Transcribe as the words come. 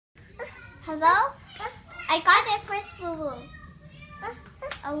Hello? I got it first, Boo Boo.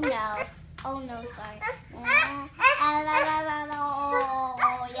 Oh no. Oh no, sorry.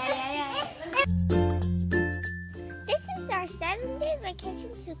 This is our 7-day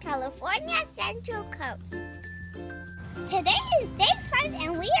vacation to California Central Coast. Today is day 5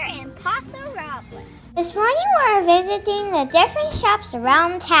 and we are in Paso Robles. This morning we are visiting the different shops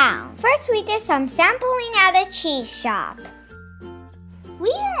around town. First we did some sampling at a cheese shop.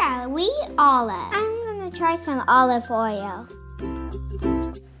 We are at Wheat Olive. I'm gonna try some olive oil.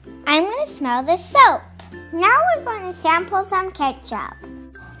 I'm gonna smell the soap. Now we're going to sample some ketchup.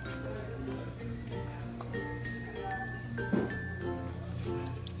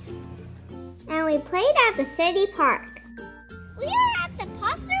 And we played at the city park. We are at the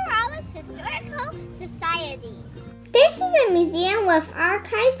Paso Robles Historical Society. This is a museum with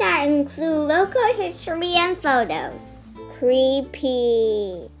archives that include local history and photos.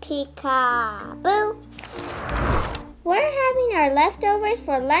 Creepy. Peekaboo. We're having our leftovers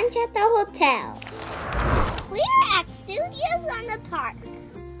for lunch at the hotel. We are at Studios on the Park.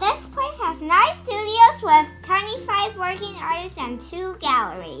 This place has 9 studios with 25 working artists and 2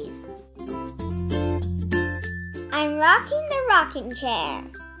 galleries. I'm rocking the rocking chair.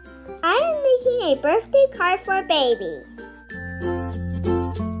 I am making a birthday card for baby.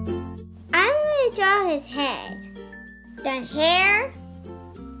 I'm going to draw his head, then hair,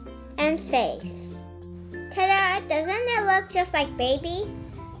 and face. Ta-da! Doesn't it look just like baby?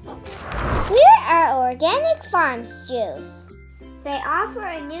 We're at Organic Farms Juice. They offer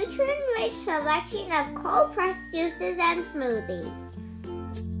a nutrient-rich selection of cold-pressed juices and smoothies.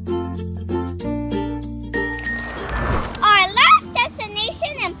 Our last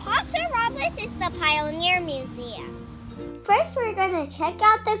destination in Paso Robles is the Pioneer Museum. First, we're going to check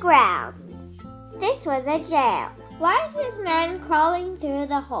out the grounds. This was a jail. Why is this man crawling through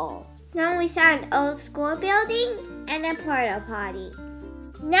the hole? Now we saw an old school building and a porta potty.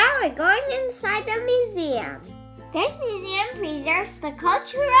 Now we're going inside the museum. This museum preserves the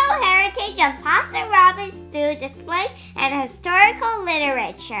cultural heritage of Paso Robles through displays and historical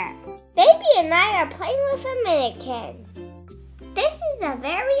literature. Baby and I are playing with a mannequin. This is a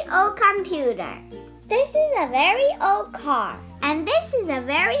very old computer. This is a very old car. And this is a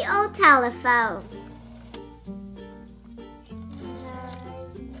very old telephone.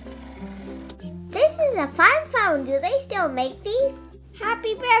 This is a fun phone. Do they still make these?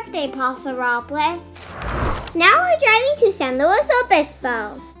 Happy birthday, Paso Robles. Now we're driving to San Luis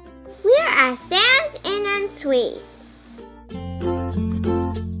Obispo. We are at Sands Inn and Suites.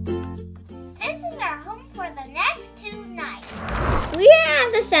 This is our home for the next 2 nights. We are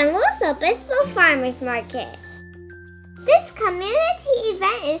at the San Luis Obispo Farmers Market. This community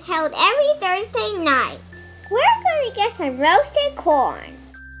event is held every Thursday night. We're going to get some roasted corn.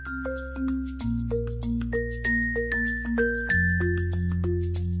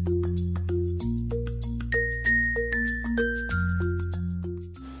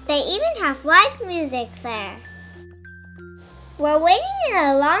 They even have live music there. We're waiting in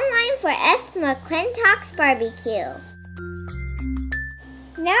a long line for F. McClintock's barbecue.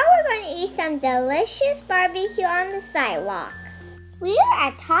 Now we're going to eat some delicious barbecue on the sidewalk. We are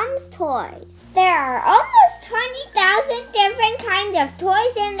at Tom's Toys. There are almost 20,000 different kinds of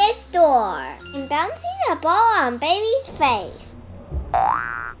toys in this store. I'm bouncing a ball on baby's face.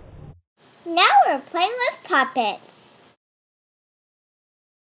 Now we're playing with puppets.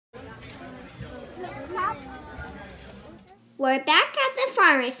 We're back at the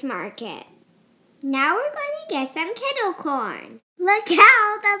farmer's market. Now we're going to get some kettle corn. Look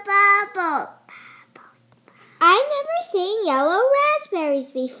how the bubbles. I've never seen yellow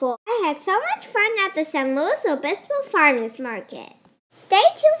raspberries before. I had so much fun at the San Luis Obispo Farmers Market. Stay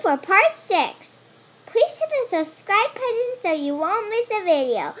tuned for part 6. Please hit the subscribe button so you won't miss a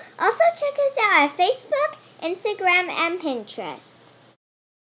video. Also check us out at Facebook, Instagram, and Pinterest.